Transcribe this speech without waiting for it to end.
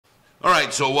All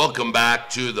right, so welcome back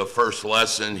to the first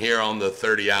lesson here on the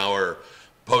 30-hour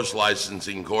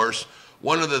post-licensing course.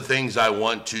 One of the things I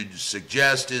want to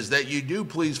suggest is that you do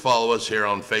please follow us here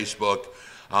on Facebook.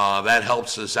 That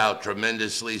helps us out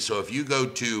tremendously. So if you go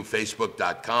to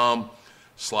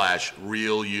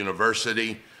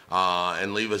facebook.com/realuniversity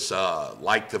and leave us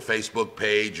like the Facebook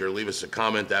page or leave us a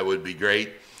comment, that would be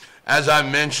great. As I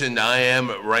mentioned, I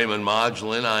am Raymond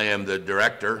Modulin. I am the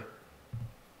director.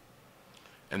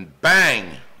 And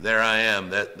bang, there I am.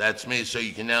 That's me. So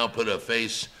you can now put a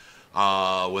face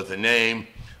with a name.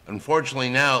 Unfortunately,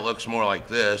 now it looks more like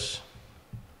this.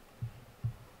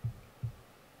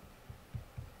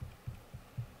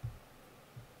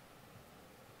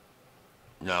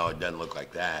 No, it doesn't look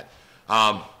like that.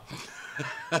 I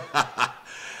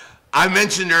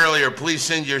mentioned earlier, please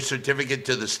send your certificate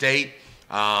to the state.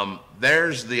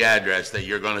 There's the address that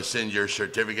you're going to send your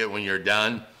certificate when you're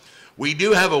done. We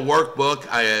do have a workbook.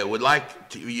 I would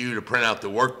like you to print out the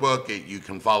workbook. You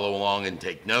can follow along and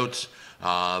take notes.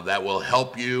 That will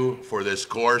help you for this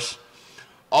course.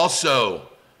 Also,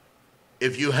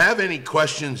 if you have any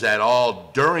questions at all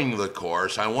during the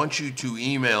course, I want you to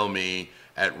email me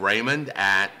at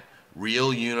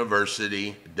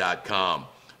raymond@realuniversity.com.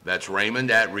 That's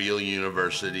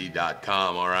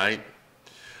raymond@realuniversity.com, all right?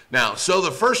 Now, so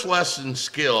the first lesson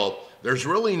skill, there's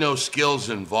really no skills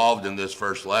involved in this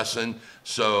first lesson,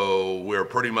 so we're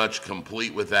pretty much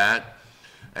complete with that.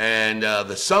 And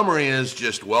the summary is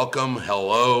just welcome,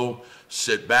 hello,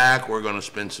 sit back, we're going to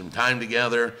spend some time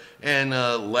together, and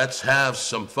let's have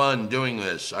some fun doing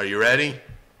this. Are you ready?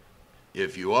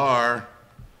 If you are,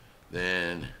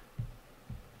 then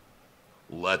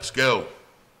let's go.